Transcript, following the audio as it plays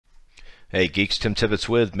Hey geeks, Tim Tibbetts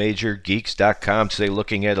with MajorGeeks.com. Today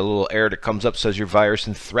looking at a little error that comes up, says your virus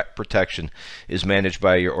and threat protection is managed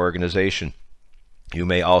by your organization. You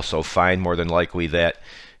may also find more than likely that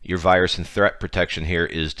your virus and threat protection here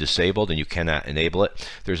is disabled and you cannot enable it.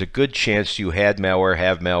 There's a good chance you had malware,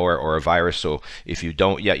 have malware, or a virus, so if you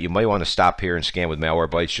don't yet, you might want to stop here and scan with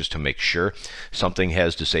Malwarebytes just to make sure something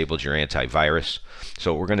has disabled your antivirus.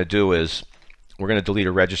 So what we're going to do is we're going to delete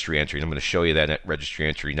a registry entry, and I'm going to show you that registry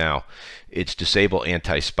entry now. It's disable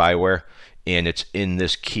anti-spyware, and it's in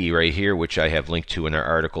this key right here, which I have linked to in our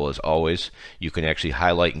article as always. You can actually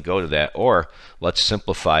highlight and go to that, or let's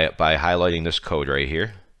simplify it by highlighting this code right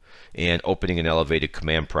here and opening an elevated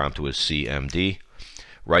command prompt with CMD.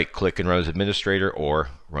 Right click and run as administrator, or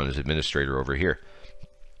run as administrator over here.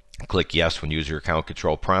 Click yes when user account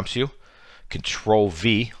control prompts you. Control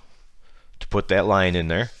V to put that line in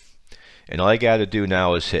there. And all I got to do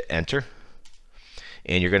now is hit enter.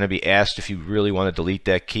 And you're going to be asked if you really want to delete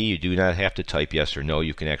that key. You do not have to type yes or no.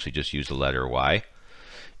 You can actually just use the letter Y.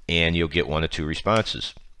 And you'll get one of two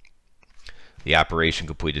responses. The operation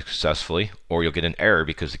completed successfully, or you'll get an error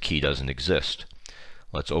because the key doesn't exist.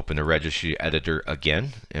 Let's open the registry editor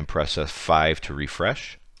again and press F5 to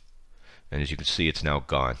refresh. And as you can see, it's now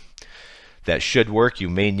gone. That should work. You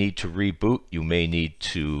may need to reboot. You may need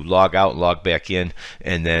to log out, log back in,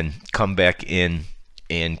 and then come back in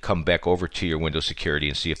and come back over to your Windows Security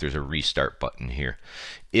and see if there's a restart button here.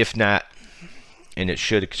 If not, and it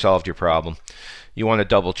should have solved your problem, you want to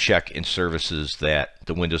double check in services that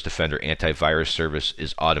the Windows Defender antivirus service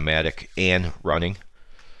is automatic and running.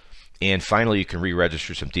 And finally, you can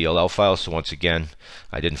re-register some DLL files. So once again,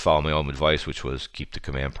 I didn't follow my own advice, which was keep the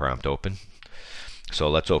command prompt open. So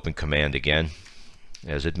let's open command again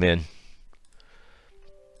as admin.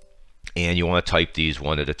 And you want to type these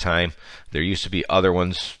one at a time. There used to be other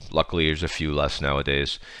ones. Luckily, there's a few less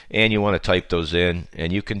nowadays. And you want to type those in.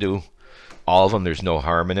 And you can do all of them. There's no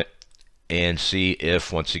harm in it. And see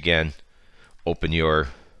if, once again, open your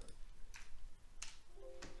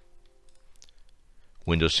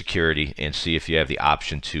Windows Security and see if you have the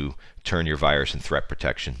option to turn your virus and threat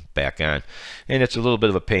protection back on. And it's a little bit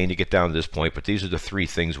of a pain to get down to this point, but these are the three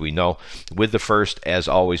things we know, with the first, as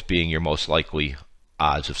always, being your most likely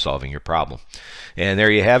odds of solving your problem. And there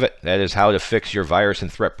you have it. That is how to fix your virus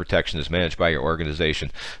and threat protection as managed by your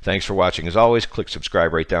organization. Thanks for watching. As always, click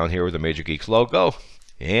subscribe right down here with the Major Geeks logo,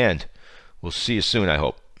 and we'll see you soon, I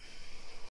hope.